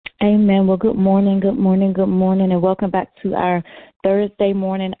Amen. Well, good morning, and welcome back to our Thursday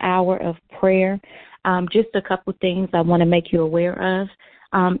morning hour of prayer. Just a couple things I want to make you aware of.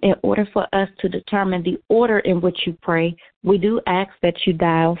 In order for us to determine the order in which you pray, we do ask that you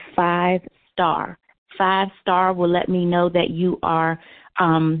dial 5-star. 5-star will let me know that you are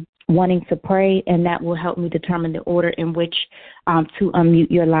wanting to pray, and that will help me determine the order in which to unmute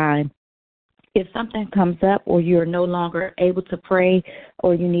your line. If something comes up or you're no longer able to pray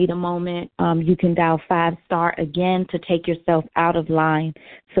or you need a moment, you can dial 5-star again to take yourself out of line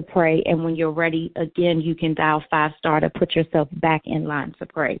to pray. And when you're ready, again, you can dial 5-star to put yourself back in line to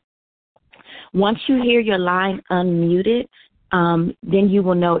pray. Once you hear your line unmuted, then you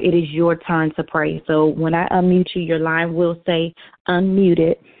will know it is your turn to pray. So when I unmute you, your line will say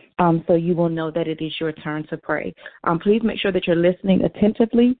unmuted. So you will know that it is your turn to pray. Please make sure that you're listening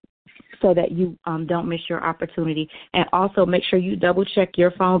attentively so that you don't miss your opportunity. And also make sure you double-check your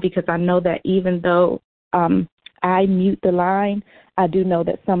phone, because I know that even though I mute the line, I do know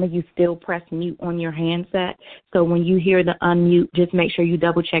that some of you still press mute on your handset. So when you hear the unmute, just make sure you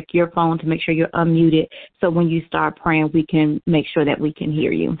double-check your phone to make sure you're unmuted, so when you start praying, we can make sure that we can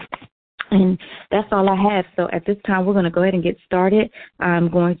hear you. And that's all I have. So at this time, we're going to go ahead and get started. I'm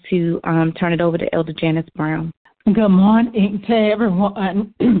going to turn it over to Elder Janice Brown. Good morning to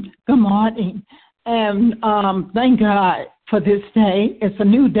everyone. Good morning. And thank God for this day. It's a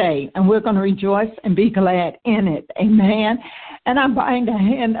new day, and we're going to rejoice and be glad in it. Amen. And I bind the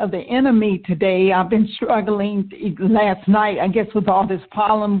hand of the enemy today. I've been struggling last night, I guess, with all this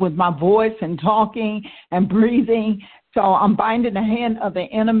pollen with my voice and talking and breathing. So I'm binding the hand of the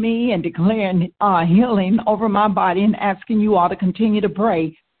enemy and declaring healing over my body and asking you all to continue to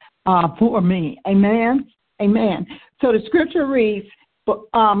pray for me. Amen. Amen. So the scripture reads,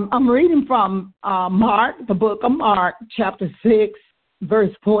 I'm reading from Mark, the book of Mark, chapter 6,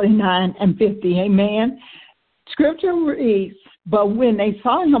 verse 49 and 50. Amen. Scripture reads, but when they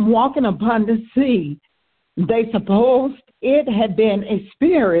saw him walking upon the sea, they supposed it had been a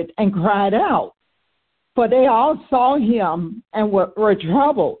spirit and cried out. For they all saw him and were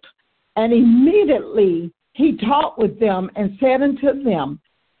troubled. And immediately he talked with them and said unto them,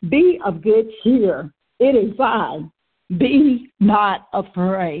 be of good cheer. It is I. Be not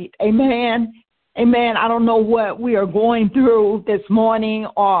afraid. Amen. Amen. I don't know what we are going through this morning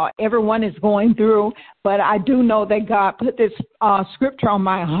or everyone is going through, but I do know that God put this scripture on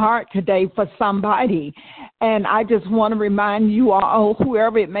my heart today for somebody. And I just want to remind you all,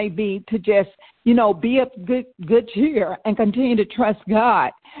 whoever it may be, to just, be of good cheer and continue to trust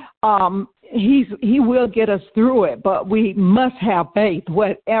God. He will get us through it, but we must have faith,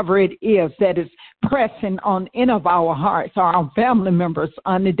 whatever it is that is pressing on in of our hearts or our family members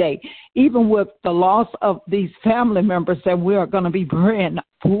on the day, even with the loss of these family members that we are going to be praying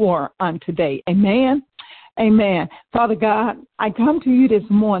for on today. Amen. Amen. Father God, I come to you this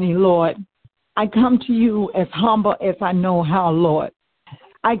morning, Lord. I come to you as humble as I know how, Lord.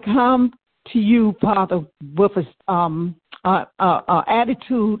 I come to you, Father, with an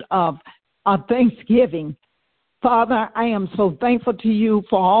attitude of thanksgiving. Father, I am so thankful to you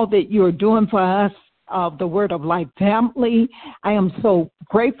for all that you are doing for us of the Word of Life family. I am so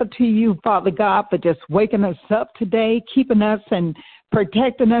grateful to you, Father God, for just waking us up today, keeping us and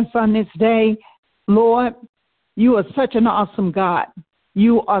protecting us on this day. Lord, you are such an awesome God.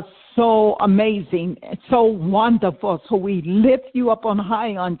 You are so amazing, so wonderful. So we lift you up on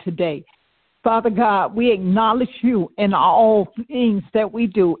high on today. Father God, we acknowledge you in all things that we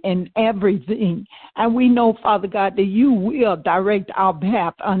do, in everything. And we know, Father God, that you will direct our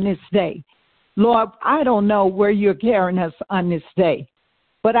path on this day. Lord, I don't know where you're carrying us on this day,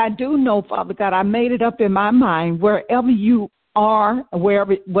 but I do know, Father God, I made it up in my mind, wherever you are,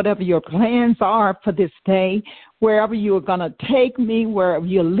 whatever your plans are for this day, wherever you are going to take me, wherever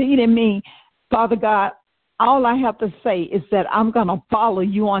you're leading me, Father God, all I have to say is that I'm going to follow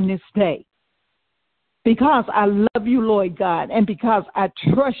you on this day. Because I love you, Lord God, and because I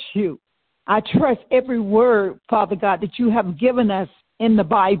trust you. I trust every word, Father God, that you have given us in the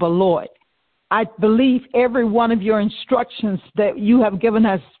Bible, Lord. I believe every one of your instructions that you have given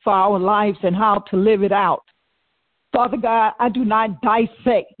us for our lives and how to live it out. Father God, I do not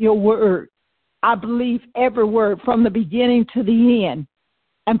dissect your word. I believe every word from the beginning to the end.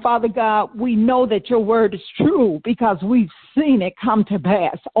 And Father God, we know that your word is true because we've seen it come to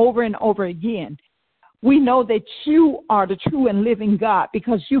pass over and over again. We know that you are the true and living God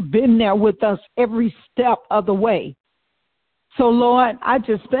because you've been there with us every step of the way. So, Lord, I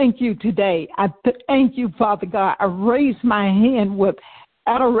just thank you today. I thank you, Father God. I raise my hand with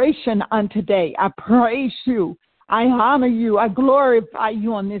adoration on today. I praise you. I honor you. I glorify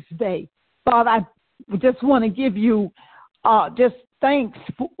you on this day. Father, I just want to give you just thanks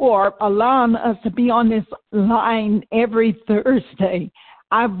for allowing us to be on this line every Thursday.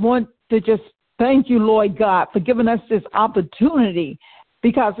 I want to just thank you, Lord God, for giving us this opportunity,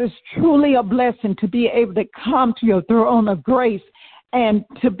 because it's truly a blessing to be able to come to your throne of grace and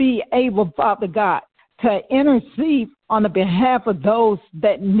to be able, Father God, to intercede on the behalf of those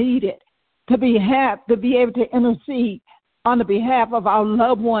that need it, to be able to intercede on the behalf of our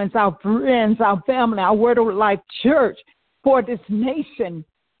loved ones, our friends, our family, our Word of Life Church, for this nation,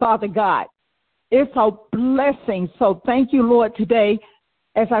 Father God. It's a blessing. So thank you, Lord, today.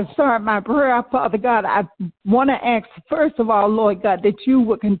 As I start my prayer, Father God, I want to ask, first of all, Lord God, that you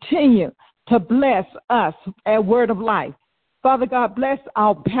will continue to bless us at Word of Life. Father God, bless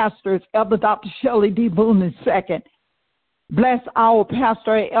our pastors, Elder Dr. Shelly D. Boone II. Bless our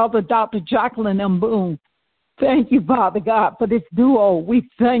pastor, Elder Dr. Jacqueline M. Boone. Thank you, Father God, for this duo. We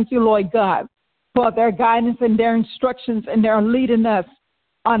thank you, Lord God, for their guidance and their instructions, and their leading us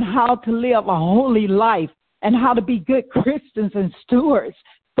on how to live a holy life and how to be good Christians and stewards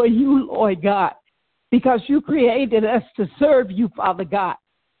for you, Lord God, because you created us to serve you, Father God.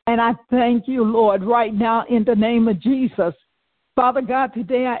 And I thank you, Lord, right now in the name of Jesus. Father God,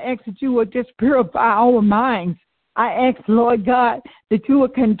 today I ask that you would just purify our minds. I ask, Lord God, that you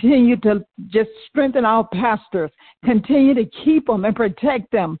would continue to just strengthen our pastors, continue to keep them and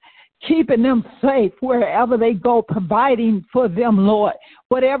protect them, keeping them safe wherever they go, providing for them, Lord,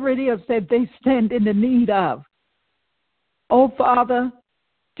 whatever it is that they stand in the need of. Oh, Father,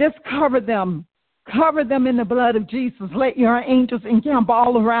 just cover them in the blood of Jesus. Let your angels encamp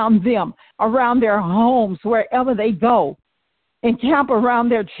all around them, around their homes, wherever they go. Encamp around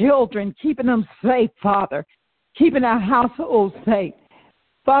their children, keeping them safe, Father, keeping our households safe.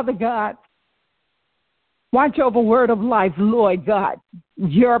 Father God, watch over Word of Life, Lord God,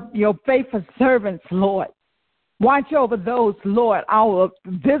 your faithful servants, Lord. Watch over those, Lord, our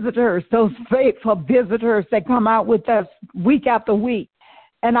visitors, those faithful visitors that come out with us week after week,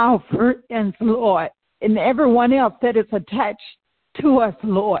 and our friends, Lord, and everyone else that is attached to us,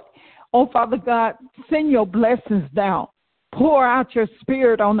 Lord. Oh, Father God, send your blessings down. Pour out your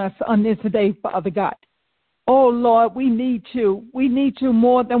Spirit on us on this day, Father God. Oh, Lord, we need you. We need you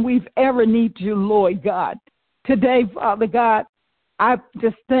more than we've ever needed you, Lord God. Today, Father God, I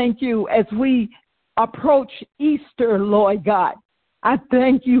just thank you as we approach Easter, Lord God. I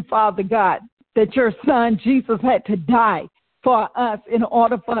thank you, Father God, that your Son, Jesus, had to die for us in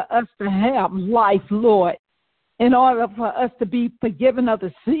order for us to have life, Lord, in order for us to be forgiven of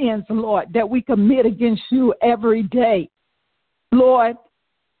the sins, Lord, that we commit against you every day. Lord,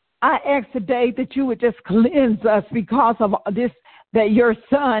 I ask today that you would just cleanse us because of this, that your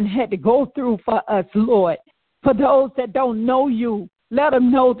Son had to go through for us, Lord. For those that don't know you, let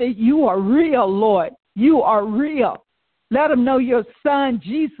them know that you are real, Lord. You are real. Let them know your Son,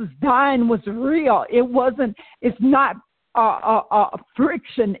 Jesus, dying was real. It's not a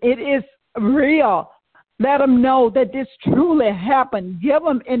friction. It is real. Let them know that this truly happened. Give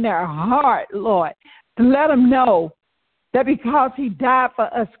them in their heart, Lord, to let them know that because he died for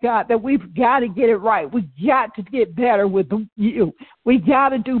us, God, that we've got to get it right. We got to get better with you. We got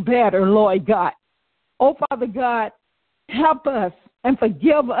to do better, Lord God. Oh, Father God, help us and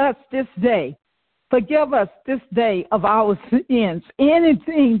forgive us this day. Forgive us this day of our sins.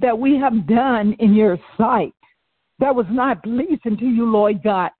 Anything that we have done in your sight that was not pleasing to you, Lord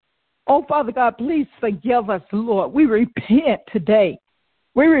God. Oh, Father God, please forgive us, Lord. We repent today.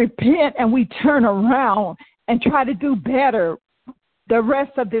 We repent and we turn around and try to do better the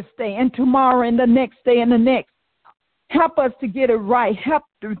rest of this day and tomorrow and the next day and the next. Help us to get it right. Help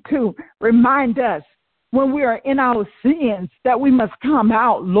to remind us when we are in our sins that we must come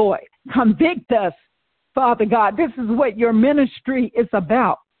out, Lord. Convict us, Father God. This is what your ministry is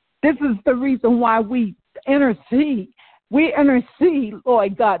about. This is the reason why we intercede. We intercede,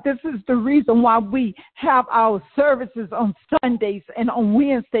 Lord God. This is the reason why we have our services on Sundays and on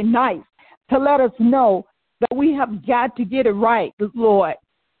Wednesday nights, to let us know that we have got to get it right, Lord,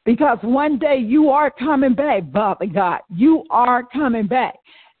 because one day you are coming back, Father God. You are coming back.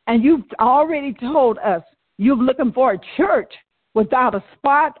 And you've already told us you're looking for a church without a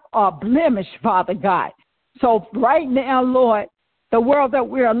spot or blemish, Father God. So right now, Lord, the world that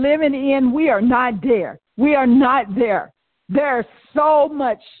we are living in, we are not there. We are not there. There's so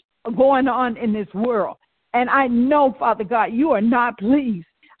much going on in this world. And I know, Father God, you are not pleased.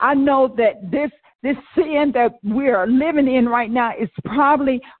 I know that this sin that we are living in right now is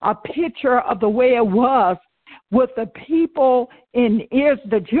probably a picture of the way it was with the people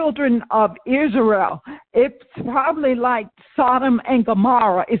the children of Israel. It's probably like Sodom and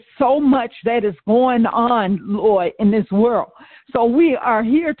Gomorrah. It's so much that is going on, Lord, in this world. So we are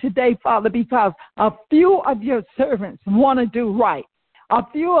here today, Father, because a few of your servants want to do right. A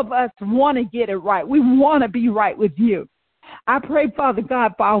few of us want to get it right. We want to be right with you. I pray, Father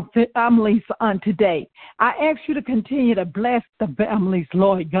God, for our families on today. I ask you to continue to bless the families,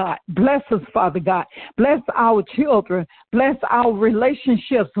 Lord God. Bless us, Father God. Bless our children. Bless our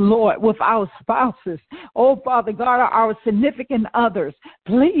relationships, Lord, with our spouses. Oh, Father God, our significant others.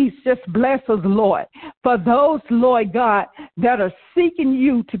 Please just bless us, Lord. For those, Lord God, that are seeking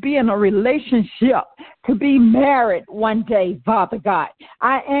you to be in a relationship, to be married one day, Father God.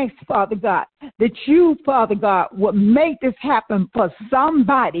 I ask, Father God, that you, Father God, would make this happen for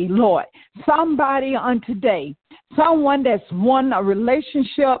somebody, Lord, somebody on today, someone that's won a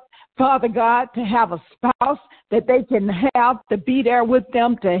relationship, Father God, to have a spouse that they can have to be there with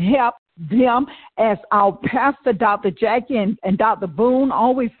them, to help them, as our pastor, Dr. Jackie and Dr. Boone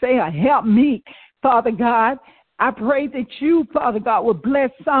always say, help me, Father God. I pray that you, Father God, will bless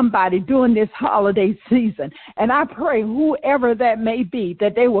somebody during this holiday season. And I pray whoever that may be,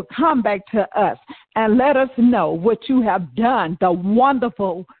 that they will come back to us and let us know what you have done, the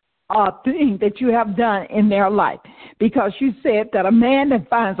wonderful thing that you have done in their life. Because you said that a man that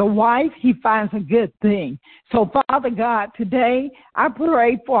finds a wife, he finds a good thing. So, Father God, today I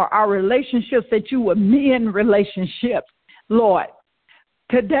pray for our relationships, that you would mend relationships, Lord.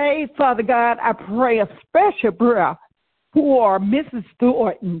 Today, Father God, I pray a special prayer for Mrs.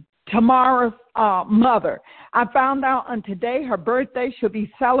 Thornton, Tamara's mother. I found out on today her birthday. She'll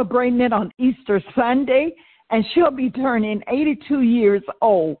be celebrating it on Easter Sunday, and she'll be turning 82 years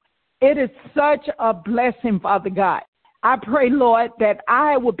old. It is such a blessing, Father God. I pray, Lord, that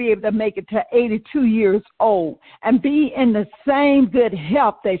I will be able to make it to 82 years old and be in the same good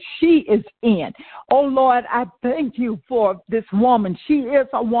health that she is in. Oh, Lord, I thank you for this woman. She is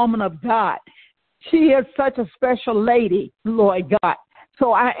a woman of God. She is such a special lady, Lord God.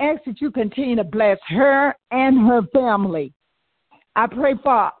 So I ask that you continue to bless her and her family. I pray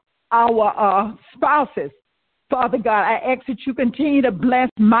for our spouses. Father God, I ask that you continue to bless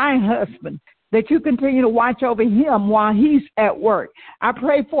my husband, that you continue to watch over him while he's at work. I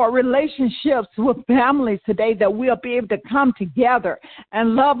pray for relationships with families today, that we'll be able to come together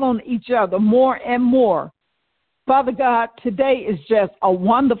and love on each other more and more. Father God, today is just a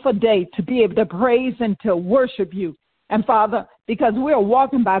wonderful day to be able to praise and to worship you. And Father, because we are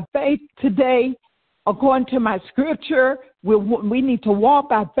walking by faith today, according to my scripture, we need to walk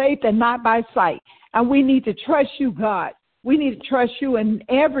by faith and not by sight. And we need to trust you, God. We need to trust you in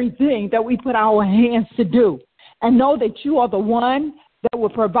everything that we put our hands to do, and know that you are the one that will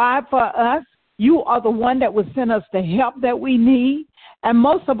provide for us. You are the one that will send us the help that we need. And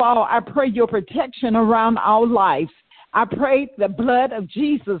most of all, I pray your protection around our lives. I pray the blood of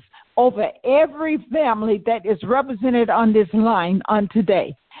Jesus over every family that is represented on this line on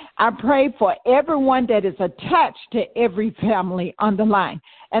today. I pray for everyone that is attached to every family on the line.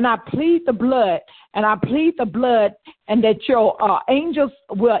 And I plead the blood, and that your angels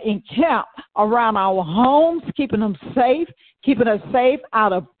will encamp around our homes, keeping us safe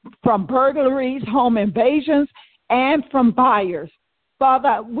from burglaries, home invasions, and from fires.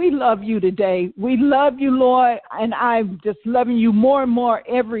 Father, we love you today. We love you, Lord, and I'm just loving you more and more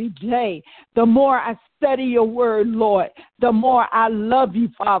every day. The more I study your word, Lord, the more I love you,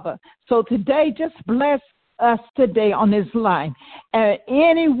 Father. So today, just bless us today on this line. And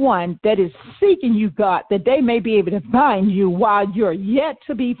anyone that is seeking you, God, that they may be able to find you while you're yet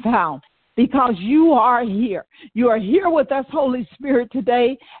to be found, because you are here. You are here with us, Holy Spirit,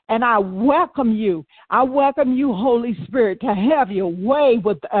 today, and I welcome you. I welcome you, Holy Spirit, to have your way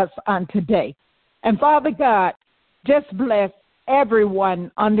with us on today. And Father God, just bless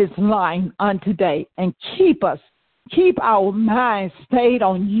everyone on this line on today, and keep our minds stayed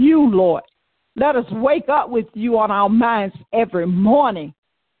on you, Lord. Let us wake up with you on our minds every morning.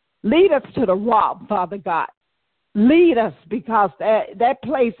 Lead us to the rock, Father God. Lead us, because that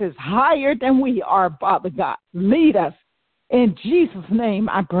place is higher than we are, Father God. Lead us. In Jesus' name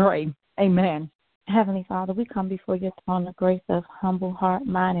I pray. Amen. Heavenly Father, we come before your throne of grace of humble heart,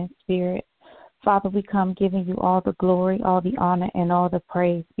 mind, and spirit. Father, we come giving you all the glory, all the honor, and all the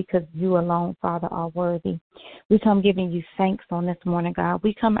praise, because you alone, Father, are worthy. We come giving you thanks on this morning, God.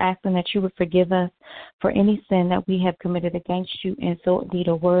 We come asking that you would forgive us for any sin that we have committed against you in thought, deed,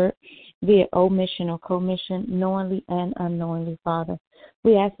 or word. be it omission or commission, knowingly and unknowingly, Father.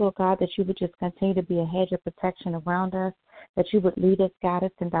 We ask, Lord God, that you would just continue to be a hedge of protection around us, that you would lead us, guide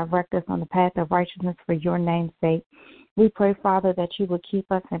us, and direct us on the path of righteousness for your name's sake. We pray, Father, that you would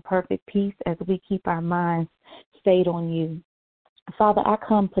keep us in perfect peace as we keep our minds stayed on you. Father, I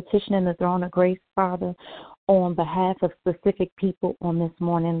come petitioning the throne of grace, Father, on behalf of specific people on this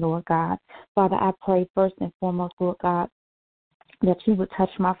morning, Lord God. Father, I pray first and foremost, Lord God, that you would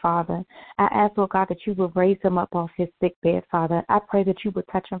touch my father. I ask, Lord God, that you would raise him up off his sick bed, Father. I pray that you would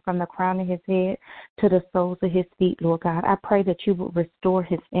touch him from the crown of his head to the soles of his feet, Lord God. I pray that you would restore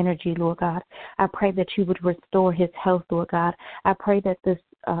his energy, Lord God. I pray that you would restore his health, Lord God. I pray that this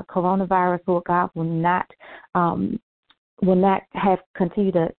coronavirus, Lord God, will not have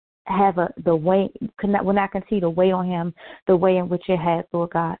continue to have will not continue to weigh on him the way in which it has, Lord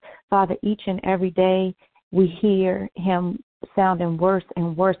God. Father, each and every day we hear him sounding worse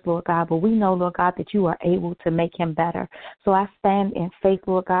and worse, Lord God, but we know, Lord God, that you are able to make him better. So I stand in faith,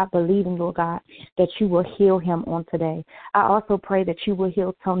 Lord God, believing, Lord God, that you will heal him on today. I also pray that you will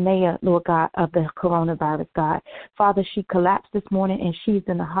heal Tonea, Lord God, of the coronavirus, God. Father, she collapsed this morning and she's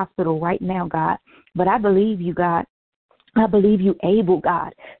in the hospital right now, God. But I believe you, God. I believe you able,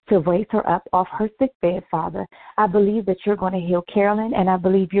 God, to raise her up off her sick bed, Father. I believe that you're going to heal Carolyn, and I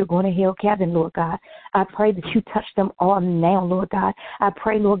believe you're going to heal Kevin, Lord God. I pray that you touch them all now, Lord God. I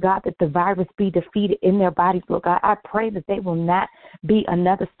pray, Lord God, that the virus be defeated in their bodies, Lord God. I pray that they will not be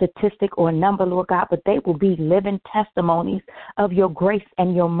another statistic or a number, Lord God, but they will be living testimonies of your grace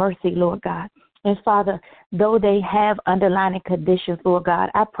and your mercy, Lord God. And, Father, though they have underlying conditions, Lord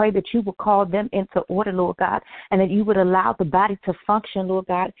God, I pray that you will call them into order, Lord God, and that you would allow the body to function, Lord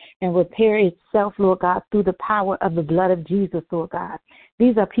God, and repair itself, Lord God, through the power of the blood of Jesus, Lord God.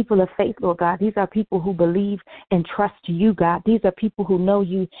 These are people of faith, Lord God. These are people who believe and trust you, God. These are people who know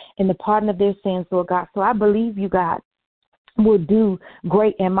you in the pardon of their sins, Lord God. So I believe you, God, will do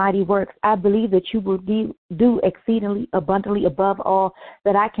great and mighty works. I believe that you will do exceedingly abundantly above all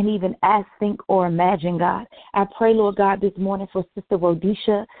that I can even ask, think, or imagine, God. I pray, Lord God, this morning for Sister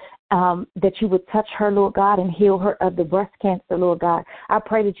Rhodesha, that you would touch her, Lord God, and heal her of the breast cancer, Lord God. I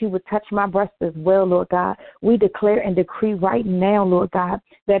pray that you would touch my breast as well, Lord God. We declare and decree right now, Lord God,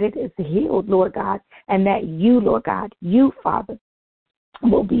 that it is healed, Lord God, and that you, Lord God, you, Father,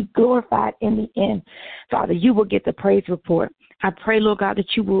 will be glorified in the end. Father, you will get the praise report. I pray, Lord God,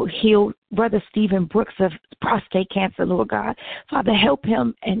 that you will heal Brother Stephen Brooks of prostate cancer, Lord God. Father, help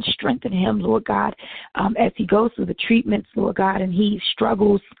him and strengthen him, Lord God, as he goes through the treatments, Lord God, and he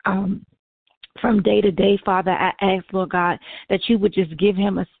struggles from day to day. Father, I ask, Lord God, that you would just give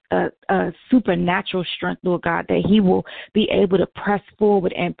him a supernatural strength, Lord God, that he will be able to press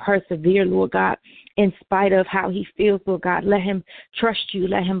forward and persevere, Lord God, in spite of how he feels, Lord God. Let him trust you,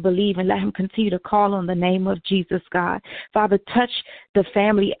 let him believe, and let him continue to call on the name of Jesus, God. Father, touch the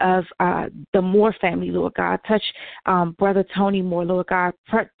family of the Moore family, Lord God. Touch Brother Tony Moore, Lord God.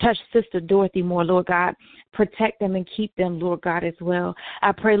 Touch Sister Dorothy Moore, Lord God. Protect them and keep them, Lord God, as well.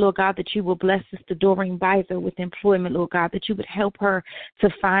 I pray, Lord God, that you will bless Sister Doreen Beiser with employment, Lord God, that you would help her to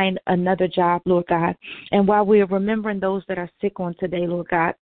find another job, Lord God. And while we are remembering those that are sick on today, Lord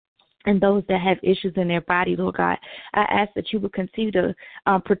God, and those that have issues in their body, Lord God, I ask that you would continue to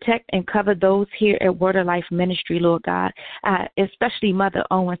protect and cover those here at Word of Life Ministry, Lord God, especially Mother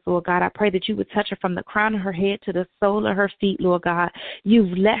Owens, Lord God. I pray that you would touch her from the crown of her head to the sole of her feet, Lord God.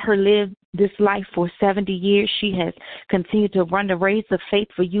 You've let her live this life for 70 years. She has continued to run the race of faith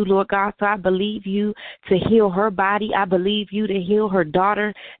for you, Lord God. So I believe you to heal her body. I believe you to heal her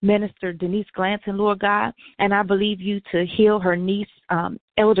daughter, Minister Denise Glanton, Lord God. And I believe you to heal her niece,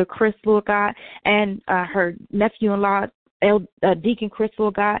 Elder Criss, Lord God, and her nephew-in-law, Deacon Criss,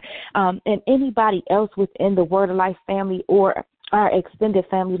 Lord God, and anybody else within the Word of Life family or our extended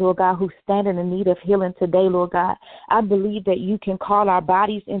family, Lord God, who stand in the need of healing today, Lord God. I believe that you can call our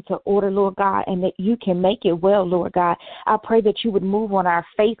bodies into order, Lord God, and that you can make it well, Lord God. I pray that you would move on our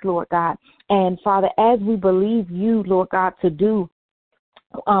faith, Lord God. And, Father, as we believe you, Lord God, to do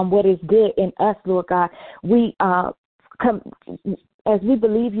what is good in us, Lord God, as we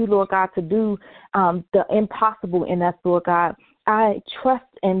believe you, Lord God, to do the impossible in us, Lord God, I trust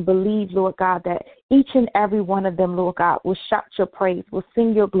and believe, Lord God, that each and every one of them, Lord God, will shout your praise, will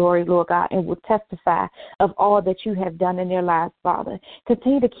sing your glory, Lord God, and will testify of all that you have done in their lives, Father.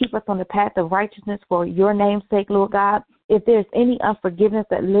 Continue to keep us on the path of righteousness for your name's sake, Lord God. If there's any unforgiveness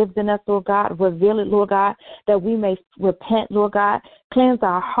that lives in us, Lord God, reveal it, Lord God, that we may repent, Lord God. Cleanse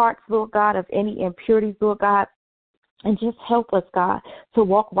our hearts, Lord God, of any impurities, Lord God. And just help us, God, to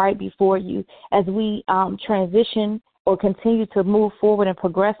walk right before you as we transition or continue to move forward and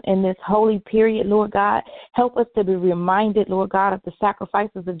progress in this holy period, Lord God. Help us to be reminded, Lord God, of the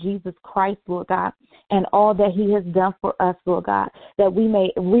sacrifices of Jesus Christ, Lord God, and all that he has done for us, Lord God, that we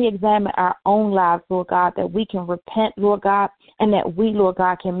may re-examine our own lives, Lord God, that we can repent, Lord God, and that we, Lord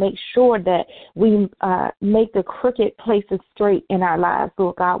God, can make sure that we make the crooked places straight in our lives,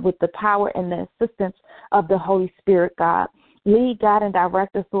 Lord God, with the power and the assistance of the Holy Spirit, God. Lead, God, and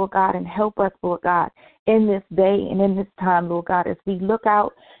direct us, Lord God, and help us, Lord God, in this day and in this time, Lord God, as we look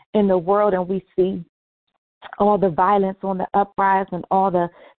out in the world and we see all the violence on the uprise and all the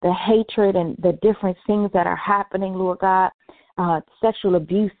hatred and the different things that are happening, Lord God, sexual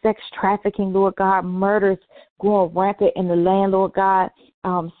abuse, sex trafficking, Lord God, murders going rampant in the land, Lord God,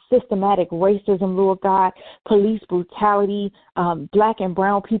 systematic racism, Lord God, police brutality, black and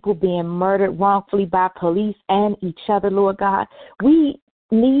brown people being murdered wrongfully by police and each other, Lord God. We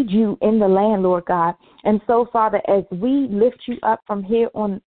need you in the land, Lord God. And so, Father, as we lift you up from here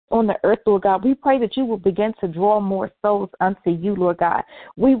on the earth, Lord God, we pray that you will begin to draw more souls unto you, Lord God.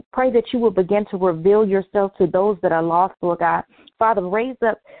 We pray that you will begin to reveal yourself to those that are lost, Lord God. Father, raise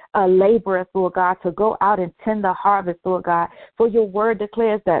up laborers, Lord God, to go out and tend the harvest, Lord God. For your word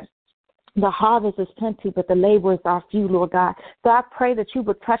declares that the harvest is plenty, but the laborers are few, Lord God. So I pray that you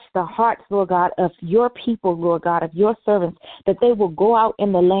would touch the hearts, Lord God, of your people, Lord God, of your servants, that they will go out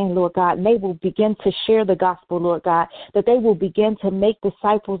in the land, Lord God, and they will begin to share the gospel, Lord God, that they will begin to make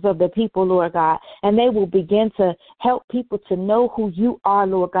disciples of the people, Lord God, and they will begin to help people to know who you are,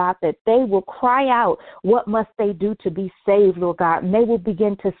 Lord God, that they will cry out, what must they do to be saved, Lord God, and they will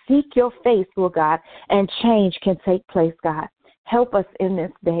begin to seek your face, Lord God, and change can take place, God. Help us in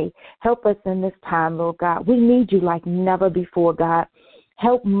this day. Help us in this time, Lord God. We need you like never before, God.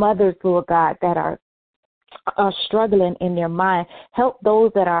 Help mothers, Lord God, that are struggling in their mind. Help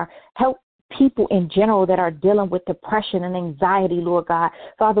people in general that are dealing with depression and anxiety, Lord God.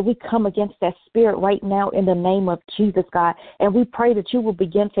 Father, we come against that spirit right now in the name of Jesus, God, and we pray that you will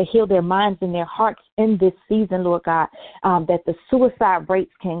begin to heal their minds and their hearts in this season, Lord God, that the suicide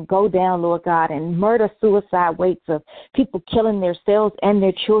rates can go down, Lord God, and murder-suicide rates of people killing themselves and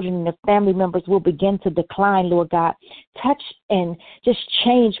their children and their family members will begin to decline, Lord God. Touch and just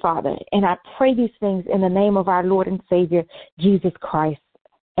change, Father, and I pray these things in the name of our Lord and Savior, Jesus Christ.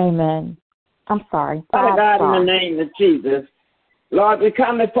 Amen. I'm sorry. Father God, in the name of Jesus, Lord, we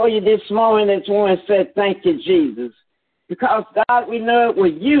come before you this morning and want to say thank you, Jesus. Because, God, we know it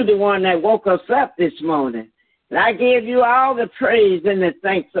was you, the one that woke us up this morning. And I give you all the praise and the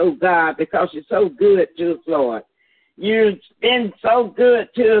thanks, oh God, because you're so good to us, Lord. You've been so good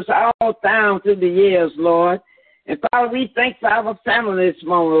to us all down through the years, Lord. And, Father, we thank for our family this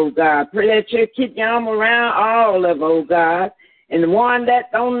morning, oh God. Pray that you keep your arm around all of them, oh God. And the one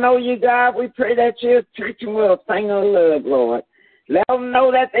that don't know you, God, we pray that you'll treat them with a thing of love, Lord. Let them know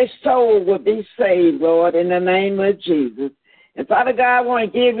that their soul will be saved, Lord, in the name of Jesus. And, Father God, I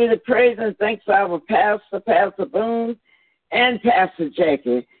want to give you the praise and thanks for our pastor, Pastor Boone, and Pastor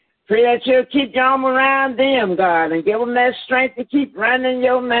Jackie. Pray that you'll keep your arm around them, God, and give them that strength to keep running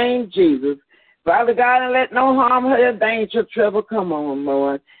your name, Jesus. Father God, and let no harm, hurt, danger, trouble come on,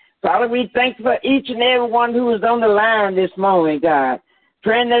 Lord. Father, we thank you for each and every one who is on the line this morning, God.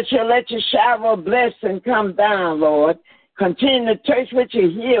 Praying that you'll let your shower of blessing come down, Lord. Continue to touch with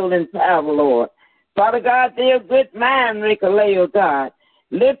your healing power, Lord. Father God, dear good mind, Nicolay, God.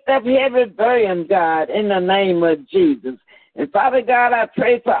 Lift up heavy burden, God, in the name of Jesus. And Father God, I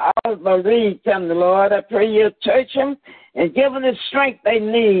pray for all of Marie coming, Lord. I pray you'll touch them and give them the strength they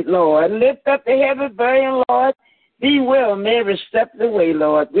need, Lord. Lift up the heavy burden, Lord. Be well in every step of the way,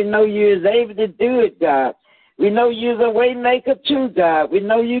 Lord. We know you is able to do it, God. We know you're the way maker too, God. We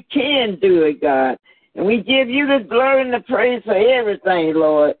know you can do it, God. And we give you the glory and the praise for everything,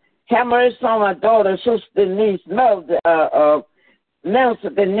 Lord. Have mercy on my daughter, Sister Denise, Nelson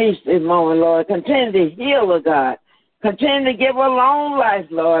Denise this morning, Lord. Continue to heal her, God. Continue to give her long life,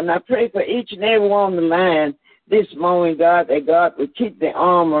 Lord. And I pray for each and every one on the line this morning, God, that God will keep the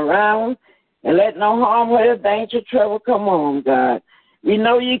arm around and let no harm, hurt, danger, trouble come on, God. We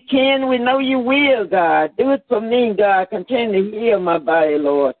know you can. We know you will, God. Do it for me, God. Continue to heal my body,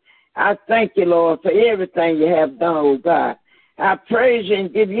 Lord. I thank you, Lord, for everything you have done, oh God. I praise you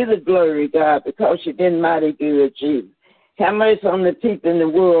and give you the glory, God, because you've been mighty good, Jesus. Have mercy on the people in the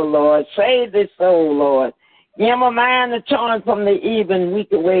world, Lord. Save this soul, Lord. Give them a mind to turn from the evil and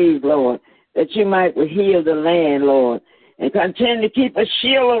wicked ways, Lord, that you might heal the land, Lord. And continue to keep a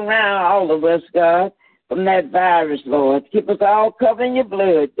shield around all of us, God, from that virus, Lord. Keep us all covered in your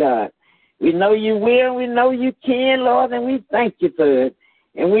blood, God. We know you will, we know you can, Lord, and we thank you for it.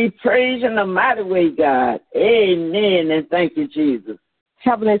 And we praise in a mighty way, God. Amen. And thank you, Jesus.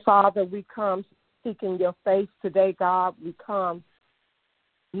 Heavenly Father, we come seeking your face today, God. We come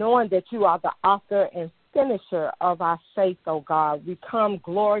knowing that you are the author and finisher of our faith, oh God. We come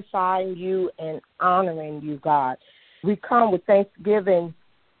glorifying you and honoring you, God. We come with thanksgiving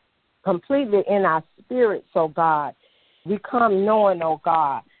completely in our spirits, oh God. We come knowing, oh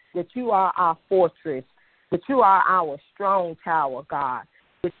God, that you are our fortress, that you are our strong tower, God,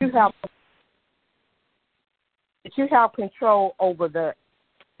 that you have control over the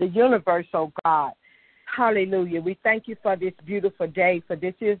universe, oh God. Hallelujah. We thank you for this beautiful day, for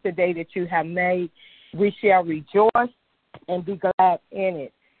this is the day that you have made. We shall rejoice and be glad in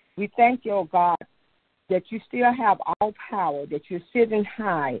it. We thank you, oh God, that you still have all power, that you're sitting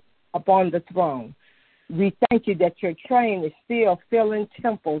high upon the throne. We thank you that your train is still filling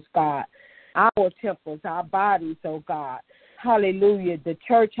temples, God, our temples, our bodies, oh God. Hallelujah, the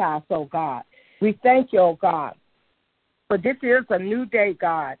church house, oh God. We thank you, oh God, for this is a new day,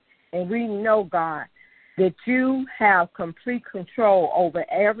 God, and we know, God, that you have complete control over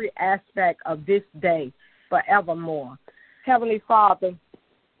every aspect of this day forevermore. Heavenly Father,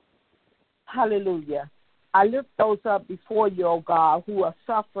 hallelujah, I lift those up before you, oh God, who are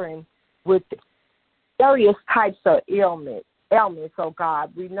suffering with various types of ailments, oh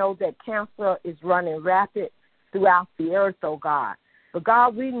God. We know that cancer is running rapid throughout the earth, oh God. But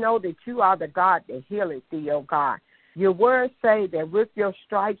God, we know that you are the God that healeth thee, oh God. Your words say that with your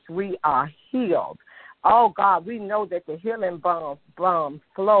stripes we are healed. Oh, God, we know that the healing balm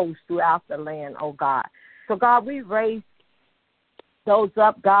flows throughout the land, oh, God. So, God, we raise those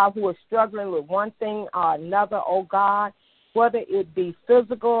up, God, who are struggling with one thing or another, oh, God, whether it be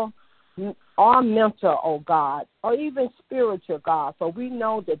physical or mental, oh, God, or even spiritual, God. So we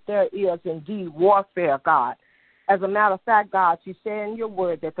know that there is indeed warfare, God. As a matter of fact, God, you say in your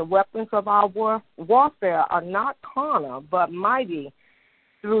word that the weapons of our warfare are not carnal, but mighty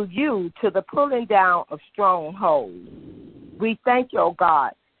through you to the pulling down of strongholds. We thank you, oh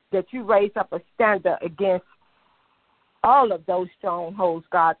God, that you raise up a standard against all of those strongholds,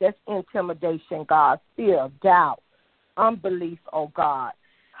 God. That's intimidation, God, fear, doubt, unbelief, oh God.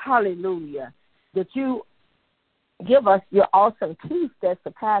 Hallelujah. That you give us your awesome peace that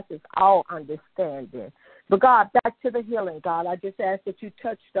surpasses all understanding. But God, back to the healing, God. I just ask that you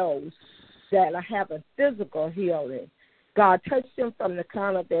touch those that are having physical healing. God, touch them from the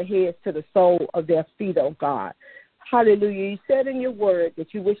crown of their heads to the sole of their feet, oh God. Hallelujah. You said in your word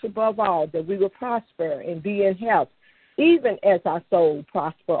that you wish above all that we will prosper and be in health, even as our soul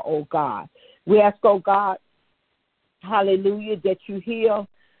prosper, oh God. We ask, oh God, hallelujah, that you heal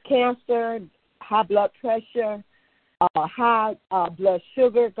cancer, high blood pressure, high blood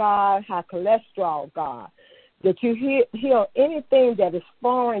sugar, God, high cholesterol, God. That you heal anything that is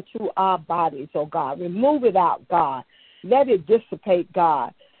foreign to our bodies, oh God. Remove it out, God. Let it dissipate,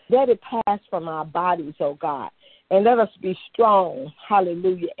 God. Let it pass from our bodies, oh God. And let us be strong,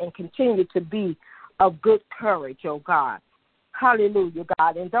 hallelujah, and continue to be of good courage, oh God. Hallelujah,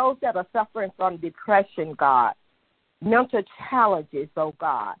 God. And those that are suffering from depression, God, mental challenges, oh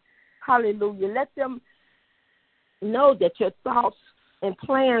God, hallelujah. Let them know that your thoughts and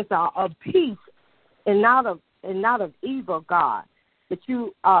plans are of peace and not of evil, God. That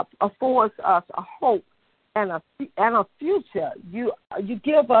you afford us a hope and a future. You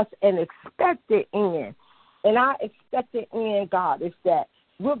give us an expected end. And our expected end, God, is that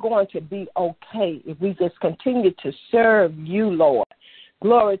we're going to be okay if we just continue to serve you, Lord.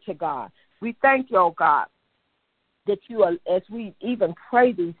 Glory to God. We thank you, oh God, that you are, as we even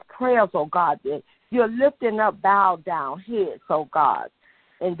pray these prayers, oh God, that you're lifting up bowed down heads, oh God,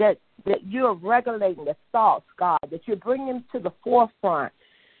 and that you're regulating the thoughts, God, that you're bringing to the forefront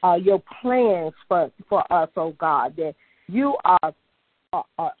your plans for us, oh God, that you are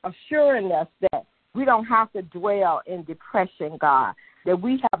assuring us that we don't have to dwell in depression, God, that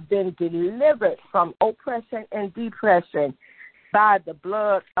we have been delivered from oppression and depression by the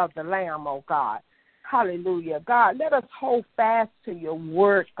blood of the Lamb, oh God. Hallelujah. God, let us hold fast to your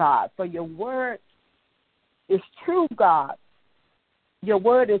word, God, for your word is true, God. Your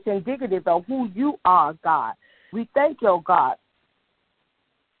word is indicative of who you are, God. We thank you, oh God.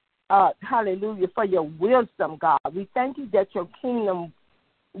 Hallelujah, for your wisdom, God. We thank you that your kingdom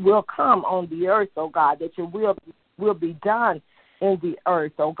will come on the earth, oh God, that your will be done in the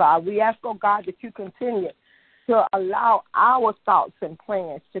earth, oh God. We ask, oh God, that you continue to allow our thoughts and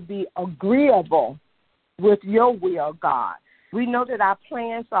plans to be agreeable with your will, God. We know that our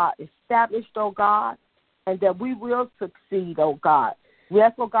plans are established, oh God, and that we will succeed, oh God. We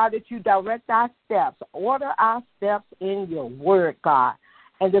ask, oh God, that you direct our steps, order our steps in your word, God.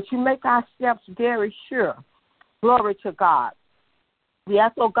 and that you make our steps very sure. Glory to God. We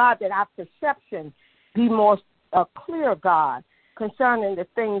ask, oh God, that our perception be more clear, God, concerning the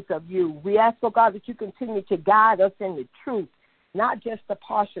things of you. We ask, oh God, that you continue to guide us in the truth, not just the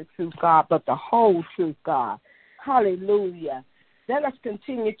partial truth, God, but the whole truth, God. Hallelujah. Let us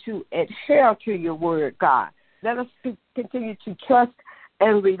continue to adhere to your word, God. Let us continue to trust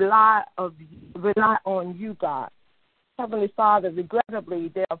and rely on you, God. Heavenly Father,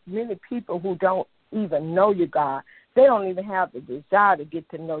 regrettably, there are many people who don't even know you, God. They don't even have the desire to get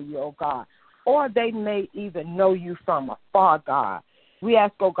to know you, oh God. Or they may even know you from afar, God. We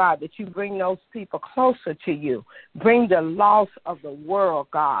ask, oh God, that you bring those people closer to you. Bring the loss of the world,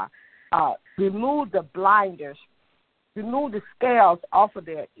 God. Remove the blinders. Remove the scales off of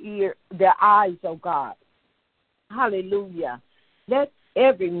their eyes, oh God. Hallelujah. Let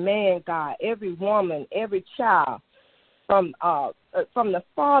every man, God, every woman, every child from the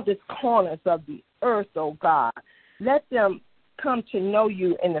farthest corners of the earth, oh God, let them come to know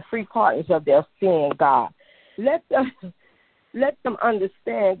you in the free pardons of their sin, God. Let them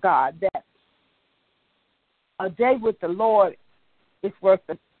understand, God, that a day with the Lord is worth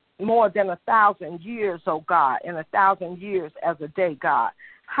more than 1,000 years, oh God, and 1,000 years as a day, God.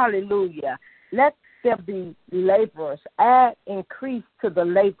 Hallelujah. Let there be laborers. Add increase to the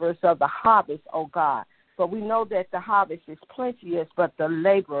laborers of the harvest, oh God. But we know that the harvest is plenteous, but the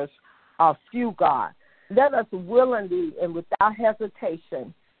laborers are few, God. Let us willingly and without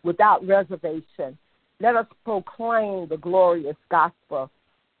hesitation, without reservation, let us proclaim the glorious gospel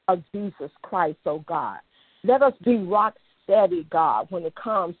of Jesus Christ, oh God. Let us be rock steady, God, when it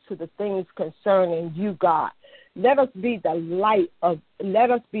comes to the things concerning you, God. Let us be the light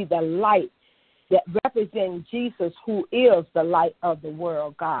that represents Jesus, who is the light of the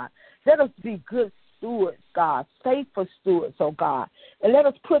world, God. Let us be good stewards, God, faithful stewards, oh God. And let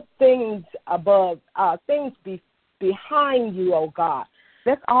us put things above, things behind you, oh God.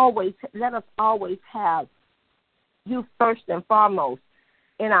 Let us always have you first and foremost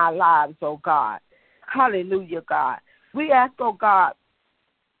in our lives, oh God. Hallelujah, God. We ask, oh God,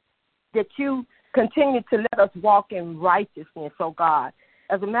 that you continue to let us walk in righteousness, oh God.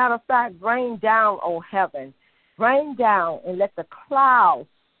 As a matter of fact, rain down, oh heaven. Rain down and let the clouds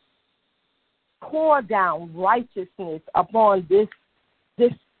pour down righteousness upon this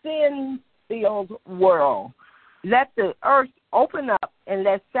sin-filled world. Let the earth open up and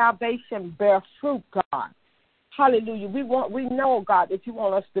let salvation bear fruit, God. Hallelujah. We know, God, that you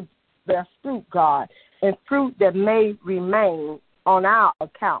want us to bear fruit, God, and fruit that may remain on our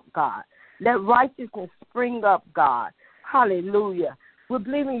account, God. Let righteousness spring up, God. Hallelujah. We're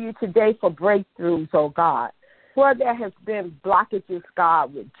believing you today for breakthroughs, oh God. Where there has been blockages,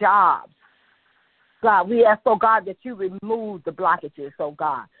 God, with jobs, God, we ask, oh God, that you remove the blockages, oh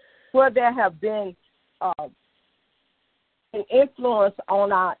God. Where there have been an influence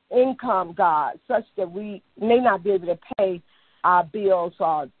on our income, God, such that we may not be able to pay our bills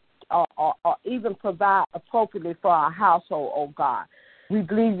or even provide appropriately for our household, oh God. We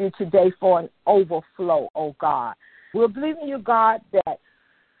believe you today for an overflow, oh God. We're believing you, God, that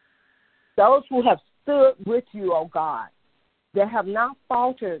those who have stood with you, oh God, that have not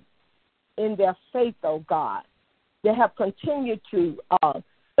faltered in their faith, oh God, that have continued to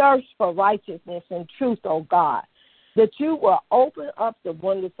thirst for righteousness and truth, oh God, that you will open up the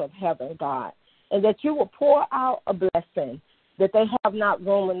windows of heaven, God, and that you will pour out a blessing that they have not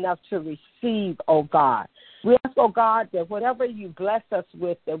room enough to receive, oh God. We ask, oh God, that whatever you bless us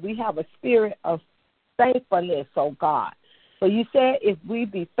with, that we have a spirit of thankfulness, oh God. For you said if we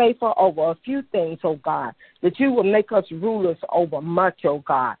be faithful over a few things, oh God, that you will make us rulers over much, oh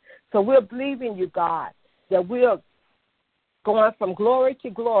God. So we're believing you, God, that we're going from glory to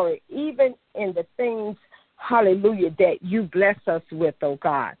glory, even in the things, hallelujah, that you bless us with, oh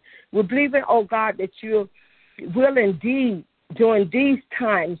God. We're believing, oh God, that you will indeed, during these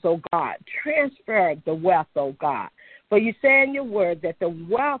times, oh God, transfer the wealth, oh God. For you say in your word that the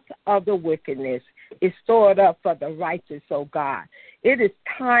wealth of the wickedness is stored up for the righteous, oh God. It is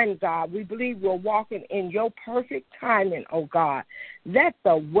time, God. We believe we're walking in your perfect timing, oh God. Let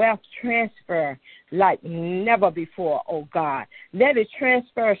the wealth transfer like never before, oh God. Let it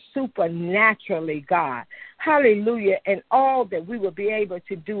transfer supernaturally, God. Hallelujah. And all that we will be able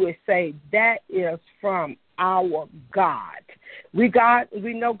to do is say, that is from our God. We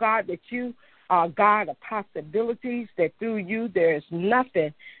know, God, that you are God of possibilities, that through you there is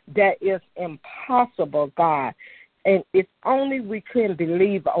nothing that is impossible, God. And if only we can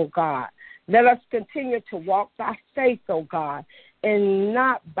believe, oh God. Let us continue to walk by faith, oh God, and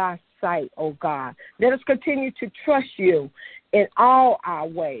not by sight, oh God. Let us continue to trust you in all our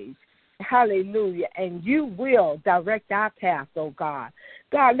ways. Hallelujah. And you will direct our path, oh God.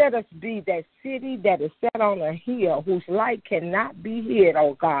 God, let us be that city that is set on a hill whose light cannot be hid,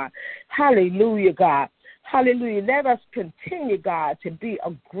 oh God. Hallelujah, God. Hallelujah. Let us continue, God, to be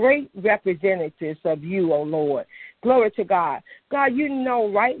a great representatives of you, oh Lord. Glory to God. God, you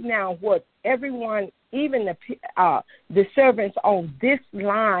know right now what everyone, even the servants on this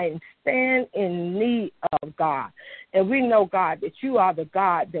line, stand in need of, God. And we know, God, that you are the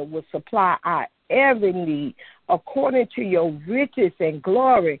God that will supply our every need according to your riches and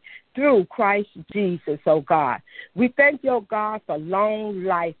glory through Christ Jesus, oh God. We thank you, oh God, for long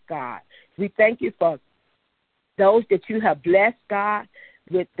life, God. We thank you for those that you have blessed, God,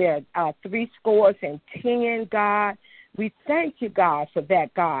 with their 70, God. We thank you, God, for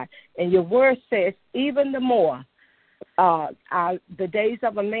that, God. And your word says, even the more, the days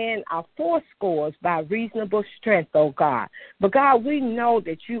of a man are 80 by reasonable strength, oh God. But, God, we know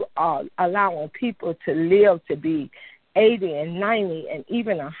that you are allowing people to live to be 80 and 90 and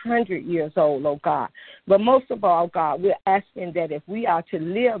even 100 years old, oh God. But most of all, God, we're asking that if we are to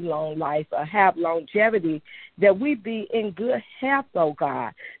live long life or have longevity, that we be in good health, oh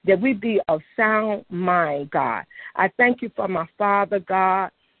God, that we be of sound mind, God. I thank you for my father,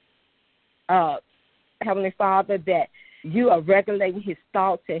 God, Heavenly Father, that you are regulating his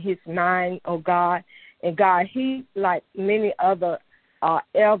thoughts and his mind, oh God. And, God, he, like many other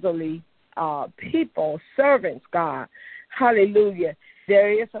elderly people, servants, God, hallelujah,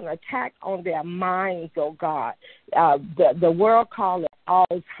 there is an attack on their minds, oh God. The world calls it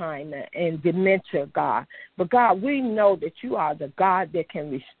Alzheimer and dementia, God. But, God, we know that you are the God that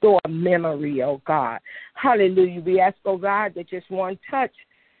can restore memory, oh God. Hallelujah. We ask, oh God, that just one touch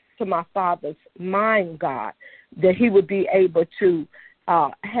to my father's mind, God, that he would be able to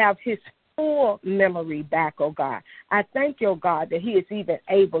have his full memory back, oh God. I thank you, oh God, that he is even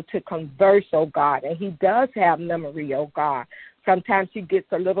able to converse, oh God, and he does have memory, oh God. Sometimes he gets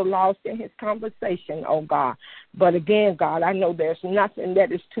a little lost in his conversation, oh God. But again, God, I know there's nothing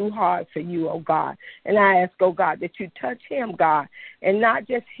that is too hard for you, oh God. And I ask, oh God, that you touch him, God, and not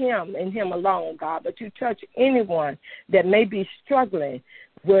just him and him alone, God, but you touch anyone that may be struggling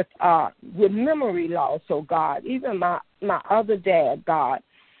with memory loss, oh God. Even my other dad, God.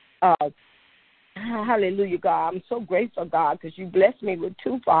 Hallelujah, God. I'm so grateful, God, because you blessed me with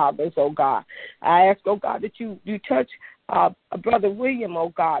 2 fathers, oh God. I ask, oh God, that you touch Brother William,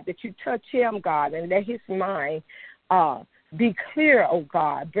 oh God, that you touch him, God, and let his mind be clear, oh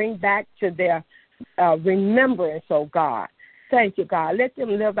God. Bring back to their remembrance, oh God. Thank you, God. Let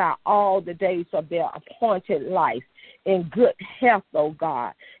them live out all the days of their appointed life in good health, oh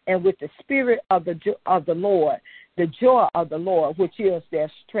God, and with the spirit of the Lord, the joy of the Lord, which is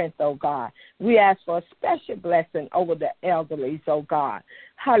their strength, oh God. We ask for a special blessing over the elderly, oh God.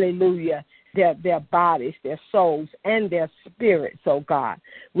 Hallelujah. Their bodies, their souls, and their spirits, oh God.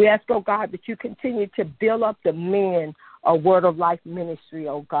 We ask, oh God, that you continue to build up the men of Word of Life ministry,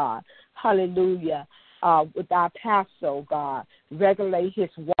 oh God. Hallelujah. With our pastor, oh God. Regulate his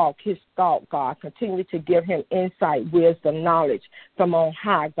walk, his thought, God. Continue to give him insight, wisdom, knowledge from on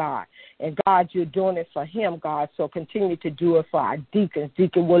high, God. And, God, you're doing it for him, God, so continue to do it for our deacons,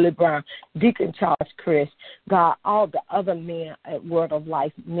 Deacon Willie Brown, Deacon Charles Criss, God, all the other men at Word of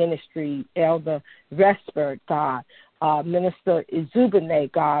Life Ministry, Elder Resper, God, Minister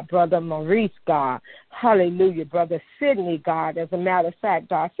Izubine, God, Brother Maurice, God, hallelujah, Brother Sidney, God. As a matter of fact,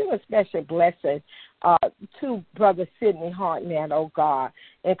 God, send a special blessing to Brother Sidney Hartman, oh God,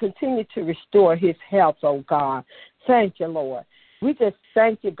 and continue to restore his health, oh God. Thank you, Lord. We just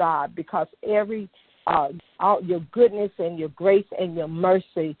thank you, God, because all your goodness and your grace and your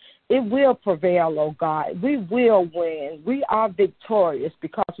mercy, it will prevail, oh God. We will win. We are victorious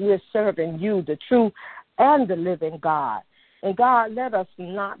because we're serving you, the true and the living God. And, God, let us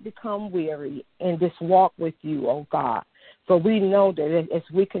not become weary in this walk with you, oh God. For we know that as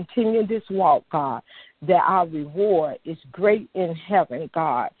we continue this walk, God, that our reward is great in heaven,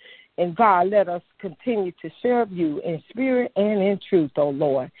 God. And, God, let us continue to serve you in spirit and in truth, oh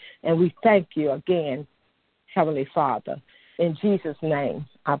Lord. And we thank you again, Heavenly Father. In Jesus' name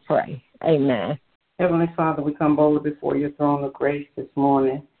I pray. Amen. Heavenly Father, we come boldly before your throne of grace this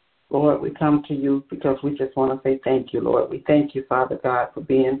morning. Lord, we come to you because we just want to say thank you, Lord. We thank you, Father God, for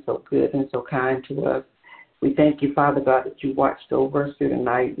being so good and so kind to us. We thank you, Father God, that you watched over us through the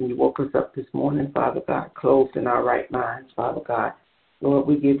night and you woke us up this morning, Father God, clothed in our right minds, Father God. Lord,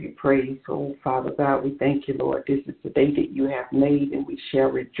 we give you praise. Oh, Father God, we thank you, Lord. This is the day that you have made, and we shall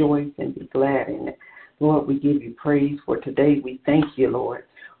rejoice and be glad in it. Lord, we give you praise for today. We thank you, Lord.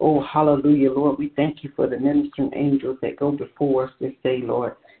 Oh, hallelujah, Lord. We thank you for the ministering angels that go before us this day,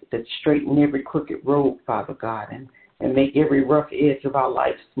 Lord, that straighten every crooked road, Father God, and make every rough edge of our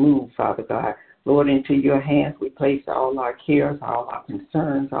life smooth, Father God. Lord, into your hands we place all our cares, all our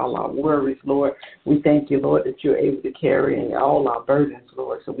concerns, all our worries, Lord. We thank you, Lord, that you're able to carry all our burdens,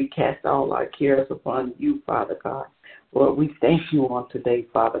 Lord. So we cast all our cares upon you, Father God. Lord, we thank you on today,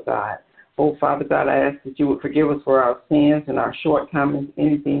 Father God. Oh, Father God, I ask that you would forgive us for our sins and our shortcomings,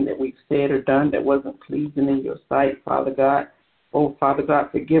 anything that we've said or done that wasn't pleasing in your sight, Father God. Oh, Father God,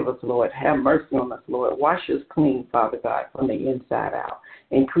 forgive us, Lord. Have mercy on us, Lord. Wash us clean, Father God, from the inside out,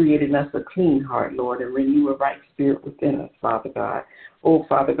 and create in us a clean heart, Lord, and renew a right spirit within us, Father God. Oh,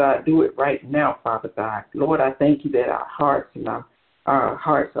 Father God, do it right now, Father God. Lord, I thank you that our hearts and our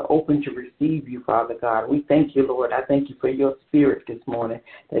hearts are open to receive you, Father God. We thank you, Lord. I thank you for your spirit this morning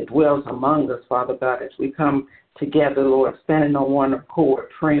that dwells among us, Father God, as we come together, Lord, standing on one accord,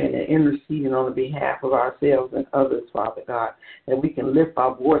 praying and interceding on the behalf of ourselves and others, Father God, that we can lift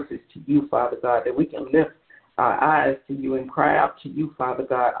our voices to you, Father God, that we can lift our eyes to you and cry out to you, Father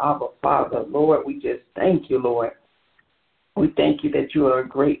God, Abba, Father. Lord, we just thank you, Lord. We thank you that you are a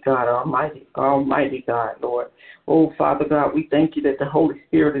great God, almighty God, Lord. Oh, Father God, we thank you that the Holy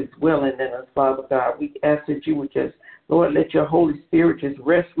Spirit is dwelling in us, Father God. We ask that you would just, Lord, let your Holy Spirit just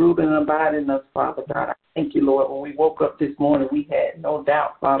rest, rule, and abide in us, Father God. I thank you, Lord. When we woke up this morning, we had no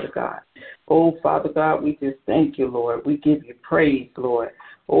doubt, Father God. Oh, Father God, we just thank you, Lord. We give you praise, Lord.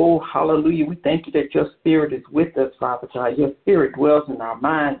 Oh, hallelujah. We thank you that your spirit is with us, Father God. Your spirit dwells in our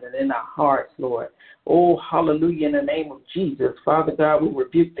minds and in our hearts, Lord. Oh, hallelujah, in the name of Jesus. Father God, we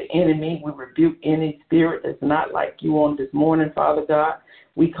rebuke the enemy. We rebuke any spirit that's not like you on this morning, Father God.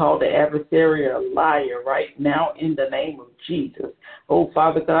 We call the adversary a liar right now in the name of Jesus. Oh,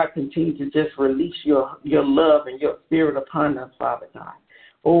 Father God, continue to just release your love and your spirit upon us, Father God.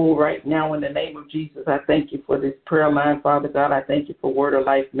 Oh, right now in the name of Jesus, I thank you for this prayer line, Father God. I thank you for Word of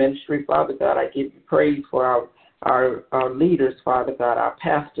Life Ministry, Father God. I give you praise for our leaders, Father God, our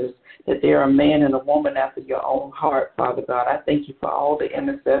pastors, that they are a man and a woman after your own heart, Father God. I thank you for all the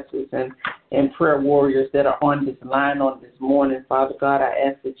intercessors and prayer warriors that are on this line on this morning, Father God. I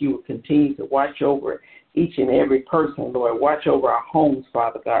ask that you would continue to watch over each and every person, Lord. Watch over our homes,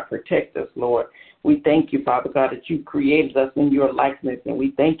 Father God. Protect us, Lord. We thank you, Father God, that you created us in your likeness, and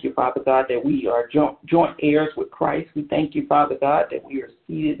we thank you, Father God, that we are joint heirs with Christ. We thank you, Father God, that we are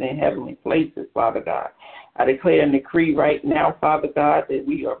seated in heavenly places, Father God. I declare and decree right now, Father God, that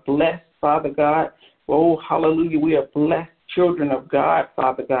we are blessed, Father God. Oh, hallelujah, we are blessed children of God,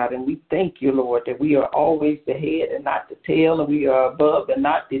 Father God, and we thank you, Lord, that we are always the head and not the tail, and we are above and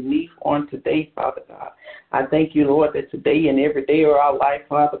not beneath on today, Father God. I thank you, Lord, that today and every day of our life,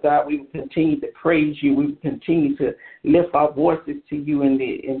 Father God, we will continue to praise you. We will continue to lift our voices to you and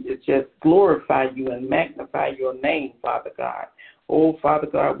to just glorify you and magnify your name, Father God. Oh, Father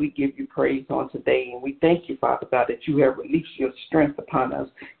God, we give you praise on today, and we thank you, Father God, that you have released your strength upon us.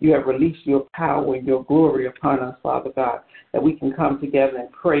 You have released your power and your glory upon us, Father God, that we can come together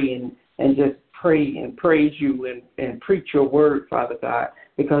and pray and just pray and praise you and preach your word, Father God,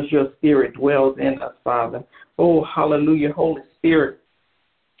 because your spirit dwells in us, Father. Oh, hallelujah, Holy Spirit.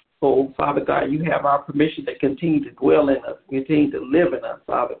 Oh, Father God, you have our permission to continue to dwell in us, continue to live in us,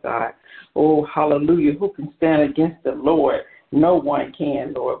 Father God. Oh, hallelujah, who can stand against the Lord? No one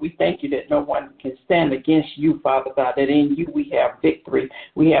can, Lord. We thank you that no one can stand against you, Father God, that in you we have victory.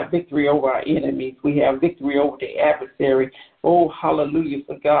 We have victory over our enemies. We have victory over the adversary. Oh, hallelujah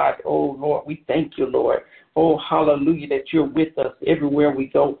for God. Oh, Lord, we thank you, Lord. Oh, hallelujah, that you're with us everywhere we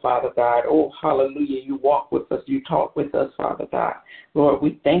go, Father God. Oh, hallelujah, you walk with us. You talk with us, Father God. Lord,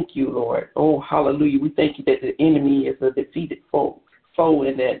 we thank you, Lord. Oh, hallelujah. We thank you that the enemy is a defeated foe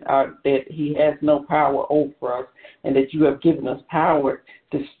and that he has no power over us, and that you have given us power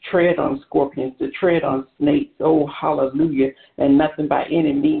to tread on scorpions, to tread on snakes. Oh, hallelujah. And nothing by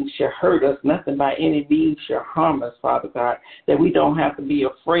any means shall hurt us. Nothing by any means shall harm us, Father God, that we don't have to be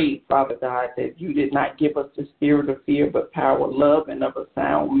afraid, Father God, that you did not give us the spirit of fear, but power, love, and of a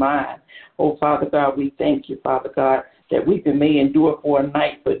sound mind. Oh, Father God, we thank you, Father God, that weeping may endure for a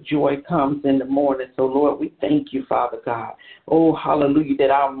night, but joy comes in the morning. So, Lord, we thank you, Father God. Oh, hallelujah, that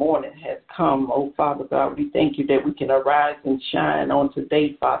our morning has come. Oh, Father God, we thank you that we can arise and shine on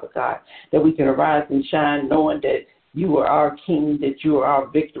today, Father God, that we can arise and shine knowing that you are our King, that you are our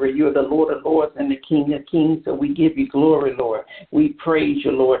victory. You are the Lord of lords and the King of kings, so we give you glory, Lord. We praise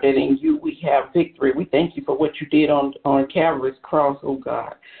you, Lord, that in you we have victory. We thank you for what you did on Calvary's cross, oh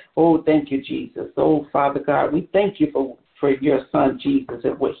God. Oh, thank you, Jesus. Oh, Father God, we thank you for your son Jesus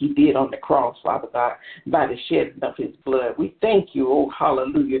and what he did on the cross, Father God, by the shedding of his blood. We thank you, oh,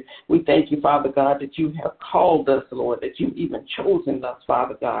 hallelujah. We thank you, Father God, that you have called us, Lord, that you've even chosen us,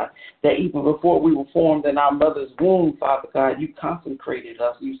 Father God, that even before we were formed in our mother's womb, Father God, you consecrated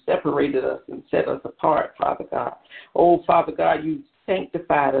us, you separated us and set us apart, Father God. Oh, Father God, you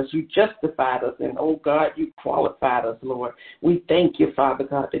sanctified us, you justified us, and, oh, God, you qualified us, Lord. We thank you, Father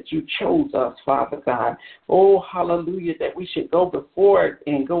God, that you chose us, Father God. Oh, hallelujah, that we should go before it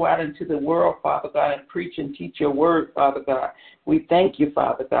and go out into the world, Father God, and preach and teach your word, Father God. We thank you,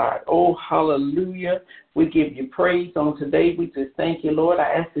 Father God. Oh, hallelujah. We give you praise on today. We just thank you, Lord.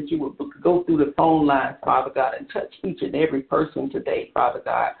 I ask that you would go through the phone lines, Father God, and touch each and every person today, Father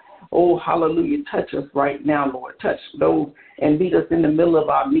God. Oh, hallelujah. Touch us right now, Lord. Touch those and meet us in the middle of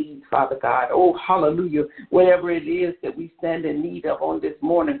our needs, Father God. Oh, hallelujah. Whatever it is that we stand in need of on this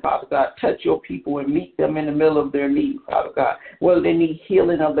morning, Father God, touch your people and meet them in the middle of their need, Father God. Whether they need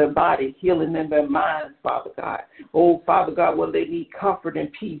healing of their body, healing in their minds, Father God. Oh, Father God, whether they need comfort and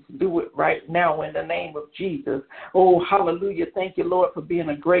peace, do it right now in the name of Jesus. Oh, hallelujah. Thank you, Lord, for being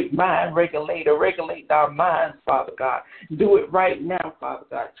a great mind regulator. Regulate our minds, Father God. Do it right now, Father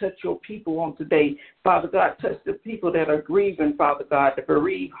God. Touch your people on today. Father God, touch the people that are grieving, Father God, the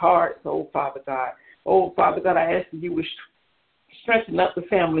bereaved hearts, oh, Father God. Oh, Father God, I ask that you would strengthen up the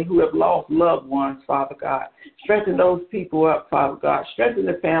family who have lost loved ones, Father God. Strengthen those people up, Father God. Strengthen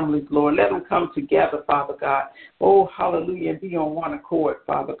the families, Lord. Let them come together, Father God. Oh, hallelujah, and be on one accord,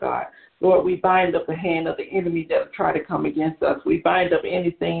 Father God. Lord, we bind up the hand of the enemy that will try to come against us. We bind up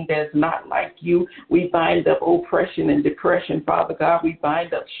anything that's not like you. We bind up oppression and depression, Father God. We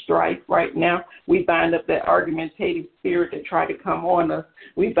bind up strife right now. We bind up that argumentative spirit that try to come on us.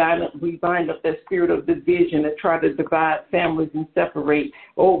 We bind up that spirit of division that try to divide families and separate.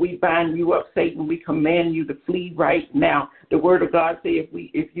 Oh, we bind you up, Satan. We command you to flee right now. The word of God says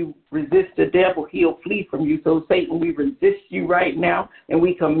if you resist the devil, he'll flee from you. So, Satan, we resist you right now, and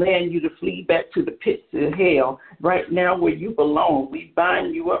we command you to flee back to the pits of hell right now where you belong. We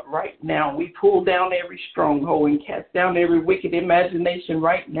bind you up right now. We pull down every stronghold and cast down every wicked imagination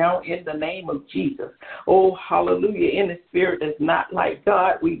right now in the name of Jesus. Oh, hallelujah. In the spirit that's not like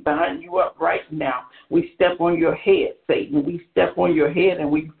God, we bind you up right now. We step on your head, Satan. We step on your head and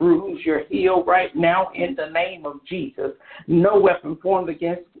we bruise your heel right now in the name of Jesus. No weapon formed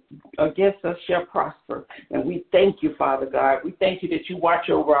against us shall prosper. And we thank you, Father God. We thank you that you watch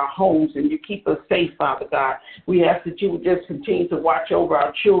over our homes and you keep us safe, Father God. We ask that you would just continue to watch over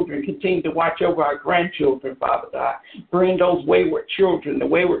our children, continue to watch over our grandchildren, Father God. Bring those wayward children, the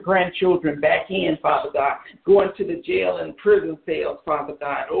wayward grandchildren back in, Father God. Go into the jail and prison cells, Father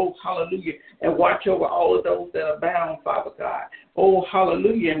God. Oh, hallelujah. And watch over all of those that are bound, Father God. Oh,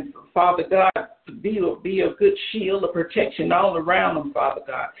 hallelujah. And Father God, be a good shield of protection all around them, Father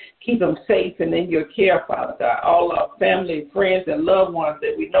God. Keep them safe and in your care, Father God. All our family, friends, and loved ones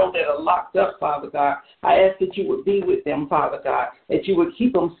that we know that are locked up, Father God, I ask that you would be with them, Father God, that you would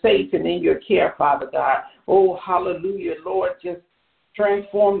keep them safe and in your care, Father God. Oh, hallelujah, Lord, just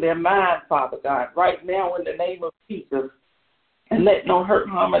transform their mind, Father God, right now in the name of Jesus. And let no hurt,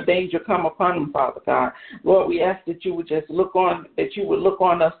 harm, or danger come upon them, Father God. Lord, we ask that you would just look on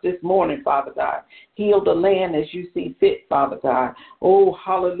us this morning, Father God. Heal the land as you see fit, Father God. Oh,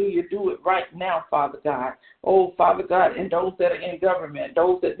 hallelujah. Do it right now, Father God. Oh, Father God, and those that are in government,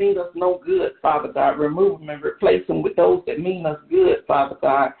 those that mean us no good, Father God, remove them and replace them with those that mean us good, Father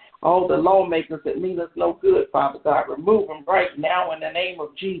God. All the lawmakers that mean us no good, Father God, remove them right now in the name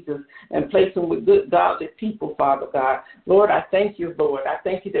of Jesus and place them with good, godly people, Father God. Lord, I thank you, Lord. I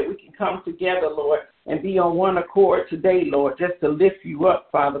thank you that we can come together, Lord, and be on one accord today, Lord, just to lift you up,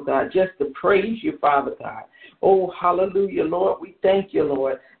 Father God, just to praise you, Father God. Oh, hallelujah, Lord. We thank you,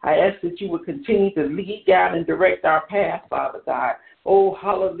 Lord. I ask that you would continue to lead, guide, and direct our path, Father God. Oh,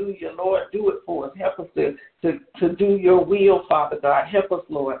 hallelujah, Lord. Do it for us. Help us to do your will, Father God. Help us,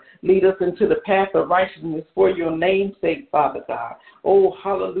 Lord. Lead us into the path of righteousness for your name's sake, Father God. Oh,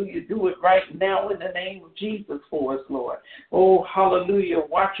 hallelujah. Do it right now in the name of Jesus for us, Lord. Oh, hallelujah.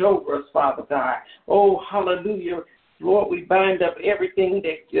 Watch over us, Father God. Oh, hallelujah. Lord, we bind up everything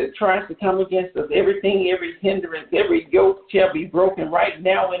that tries to come against us, everything, every hindrance, every yoke shall be broken right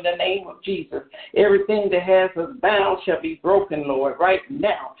now in the name of Jesus. Everything that has us bound shall be broken, Lord, right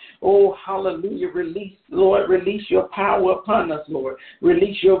now. Oh, hallelujah. Release, Lord, release your power upon us, Lord.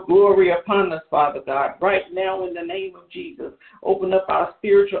 Release your glory upon us, Father God, right now in the name of Jesus. Open up our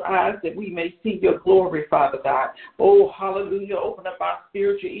spiritual eyes that we may see your glory, Father God. Oh, hallelujah. Open up our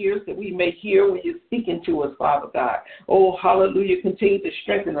spiritual ears that we may hear when you're speaking to us, Father God. Oh, hallelujah. Continue to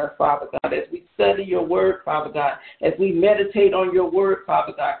strengthen us, Father God, as we study your word, Father God, as we meditate on your word,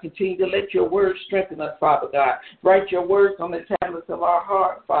 Father God. Continue to let your word strengthen us, Father God. Write your words on the tablets of our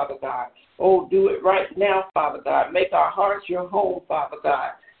heart, Father God. Oh, do it right now, Father God. Make our hearts your home, Father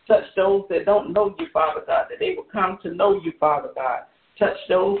God. Touch those that don't know you, Father God, that they will come to know you, Father God. Touch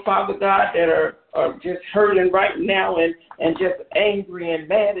those, Father God, that are just hurting right now and just angry and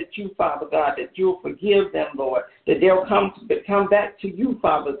mad at you, Father God, that you'll forgive them, Lord, that they'll come back to you,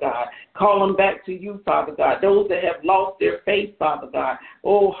 Father God. Call them back to you, Father God. Those that have lost their faith, Father God.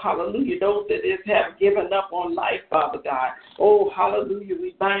 Oh, hallelujah. Those that just have given up on life, Father God. Oh, hallelujah.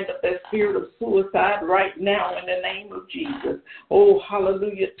 We bind up that spirit of suicide right now in the name of Jesus. Oh,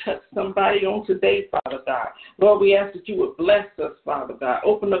 hallelujah. Touch somebody on today, Father God. Lord, we ask that you would bless us, Father God.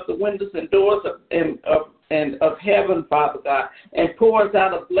 Open up the windows and doors of heaven, Father God, and pour us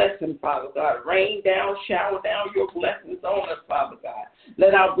out a blessing, Father God. Rain down, shower down your blessings on us, Father God.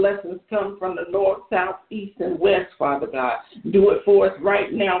 Let our blessings come from the north, south, east, and west, Father God. Do it for us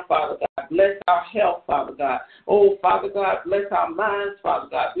right now, Father God. Bless our health, Father God. Oh, Father God, bless our minds, Father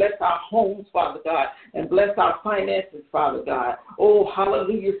God. Bless our homes, Father God, and bless our finances, Father God. Oh,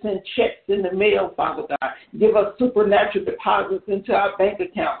 hallelujah. Send checks in the mail, Father God. Give us supernatural deposits into our bank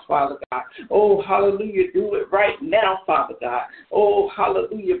accounts, Father God. Oh, hallelujah. Do it right now, Father God. Oh,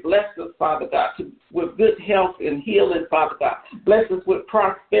 hallelujah. Bless us, Father God, with good health and healing, Father God. Bless us with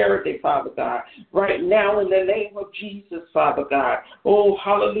prosperity, Father God. Right now, in the name of Jesus, Father God. Oh,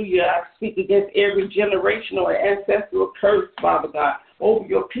 hallelujah. I speak against every generational and ancestral curse, Father God, over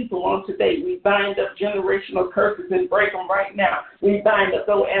your people on today. We bind up generational curses and break them right now. We bind up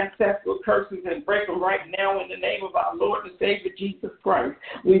those ancestral curses and break them right now in the name of our Lord and Savior Jesus Christ.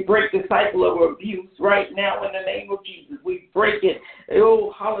 We break the cycle of abuse right now in the name of Jesus. We break it.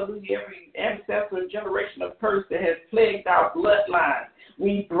 Oh, hallelujah. Every ancestral and generational curse that has plagued our bloodline,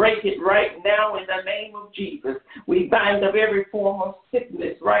 we break it right now in the name of Jesus. We bind up every form of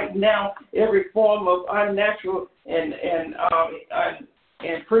sickness right now, every form of unnatural and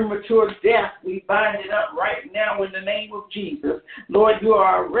premature death. We bind it up right now in the name of Jesus. Lord, you are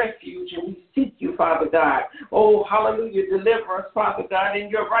our refuge, and we seek you, Father God. Oh, hallelujah. Deliver us, Father God, in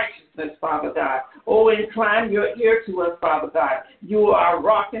your righteousness, Father God. Oh, incline your ear to us, Father God. You are our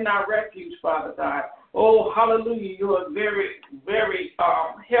rock and our refuge, Father God. Oh, hallelujah. You are very, very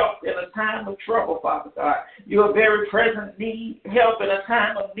help in a time of trouble, Father God. You are very present need, help in a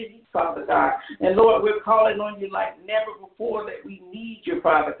time of need, Father God. And Lord, we're calling on you like never before that we need you,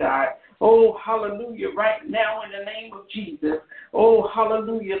 Father God. Oh, hallelujah, right now in the name of Jesus. Oh,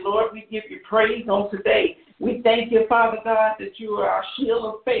 hallelujah, Lord, we give you praise on today. We thank you, Father God, that you are our shield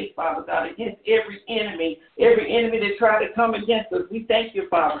of faith, Father God, against every enemy that try to come against us. We thank you,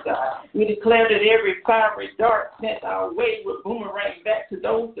 Father God. We declare that every fiery dart sent our way will boomerang back to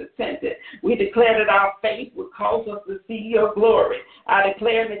those that sent it. We declare that our faith will cause us to see your glory. I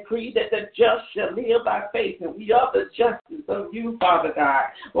declare and decree that the just shall live by faith, and we are the justice of you, Father God.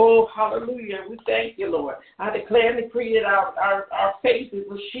 Oh, hallelujah. We thank you, Lord. I declare and decree that our faith is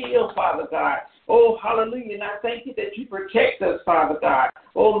a shield, Father God. Oh, hallelujah. And I thank you that you protect us, Father God.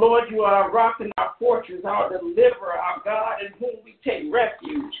 Oh, Lord, you are our rock and our fortress, our deliverer, our God in whom we take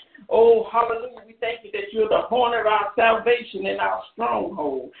refuge. Oh, hallelujah. We thank you that you're the horn of our salvation and our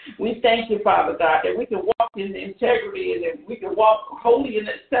stronghold. We thank you, Father God, that we can walk in integrity and that we can walk holy and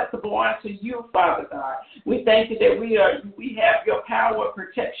acceptable unto you, Father God. We thank you that we have your power of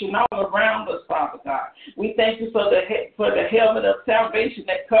protection all around us, Father God. We thank you for the helmet of salvation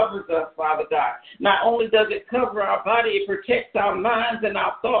that covers us, Father God. Not only does it cover our body, it protects our minds and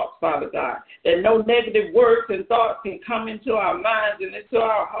our thoughts, Father God, that no negative words and thoughts can come into our minds and into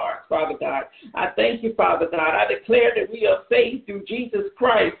our hearts, Father God. I thank you, Father God. I declare that we are saved through Jesus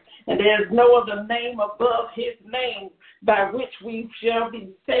Christ, and there is no other name above his name by which we shall be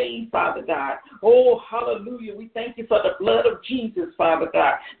saved, Father God. Oh, hallelujah. We thank you for the blood of Jesus, Father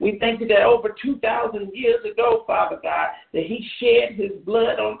God. We thank you that over 2,000 years ago, Father God, that he shed his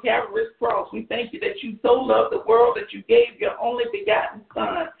blood on Calvary's cross. We thank you that you so loved the world that you gave your only begotten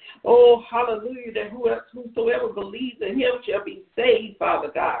Son. Oh, hallelujah, that whosoever believes in him shall be saved,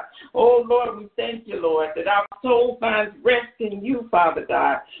 Father God. Oh, Lord, we thank you, Lord, that our soul finds rest in you, Father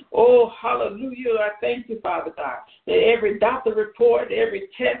God. Oh, hallelujah. I thank you, Father God, that every doctor report, every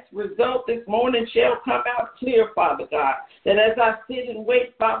test result this morning shall come out clear, Father God. That as I sit and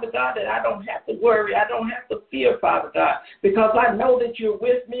wait, Father God, that I don't have to worry. I don't have to fear, Father God, because I know that you're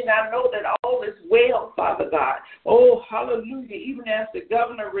with me, and I know that all all is well, Father God. Oh, hallelujah. Even as the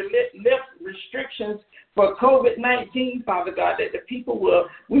governor lifts restrictions for COVID-19, Father God, that the people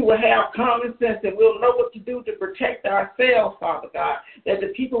we will have common sense and we'll know what to do to protect ourselves, Father God, that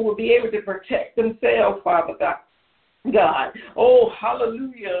the people will be able to protect themselves, Father God. God. Oh,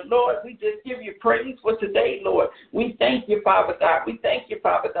 hallelujah. Lord, we just give you praise for today, Lord. We thank you, Father God. We thank you,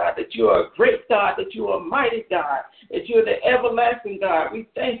 Father God, that you are a great God, that you are a mighty God, that you are the everlasting God. We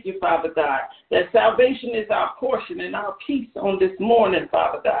thank you, Father God, that salvation is our portion and our peace on this morning,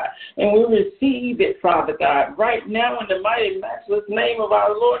 Father God. And we receive it, Father God, right now in the mighty, matchless name of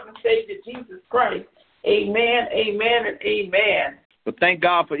our Lord and Savior, Jesus Christ. Amen, amen, and amen. But thank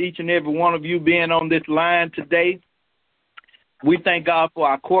God for each and every one of you being on this line today. We thank God for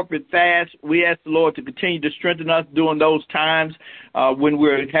our corporate fast. We ask the Lord to continue to strengthen us during those times when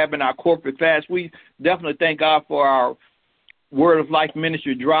we're having our corporate fast. We definitely thank God for our Word of Life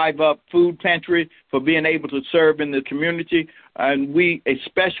Ministry Drive Up Food Pantry for being able to serve in the community. And we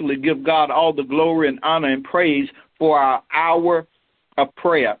especially give God all the glory and honor and praise for our hour of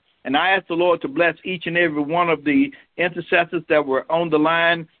prayer. And I ask the Lord to bless each and every one of the intercessors that were on the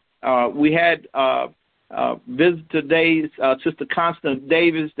line. We had visit today, Sister Constance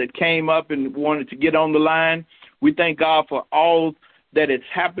Davis, that came up and wanted to get on the line. We thank God for all that is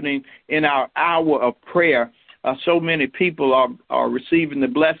happening in our hour of prayer. So many people are receiving the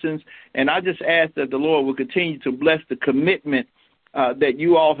blessings, and I just ask that the Lord will continue to bless the commitment that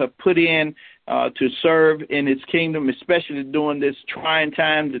you all have put in to serve in His kingdom, especially during this trying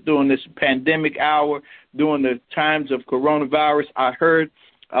time, during this pandemic hour, during the times of coronavirus. I heard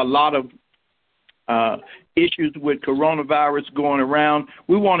a lot of issues with coronavirus going around.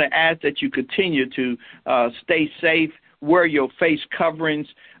 We want to ask that you continue to stay safe, wear your face coverings,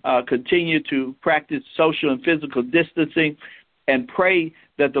 continue to practice social and physical distancing, and pray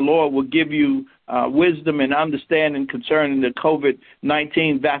that the Lord will give you wisdom and understanding concerning the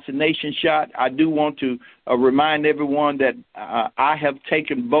COVID-19 vaccination shot. I do want to remind everyone that I have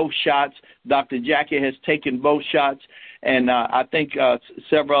taken both shots. Dr. Jackie has taken both shots. And I think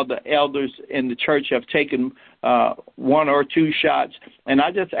several other elders in the church have taken one or two shots. And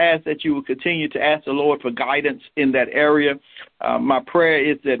I just ask that you will continue to ask the Lord for guidance in that area. My prayer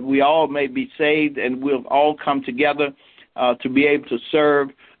is that we all may be saved and we'll all come together to be able to serve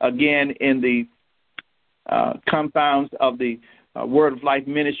again in the compounds of the Word of Life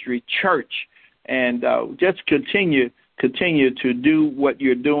Ministry Church. And just continue to do what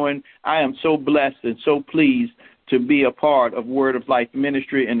you're doing. I am so blessed and so pleased to be a part of Word of Life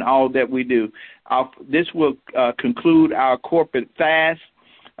Ministry and all that we do. This will conclude our corporate fast.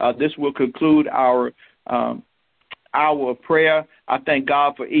 This will conclude our hour of prayer. I thank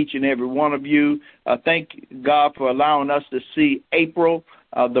God for each and every one of you. Thank God for allowing us to see April,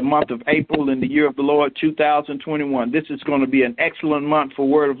 the month of April in the year of the Lord 2021. This is going to be an excellent month for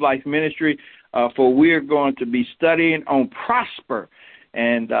Word of Life Ministry, for we're going to be studying on prosper.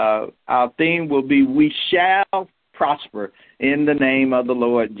 And our theme will be, we shall prosper in the name of the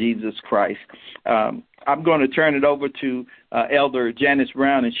Lord Jesus Christ. I'm going to turn it over to Elder Janice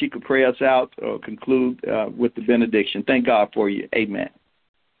Brown, and she could pray us out or conclude with the benediction. Thank God for you. Amen.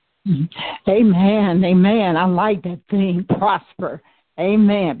 Amen. Amen. I like that thing, prosper.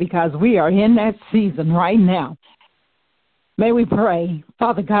 Amen, because we are in that season right now. May we pray.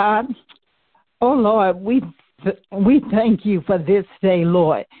 Father God, oh Lord, we thank you for this day,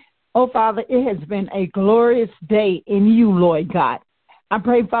 Lord. Oh, Father, it has been a glorious day in you, Lord God. I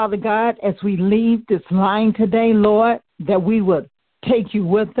pray, Father God, as we leave this line today, Lord, that we will take you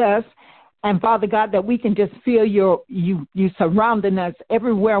with us. And, Father God, that we can just feel you surrounding us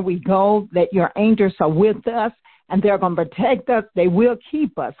everywhere we go, that your angels are with us, and they're going to protect us. They will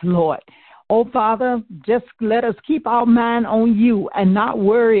keep us, Lord. Oh, Father, just let us keep our mind on you and not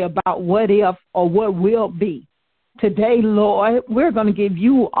worry about what if or what will be. Today, Lord, we're going to give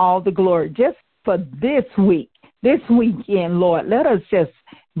you all the glory just for this week, this weekend, Lord. Let us just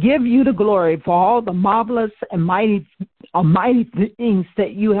give you the glory for all the marvelous and mighty things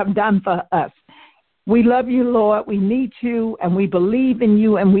that you have done for us. We love you, Lord. We need you, and we believe in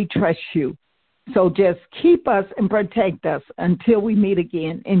you, and we trust you. So just keep us and protect us until we meet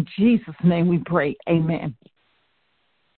again. In Jesus' name we pray. Amen.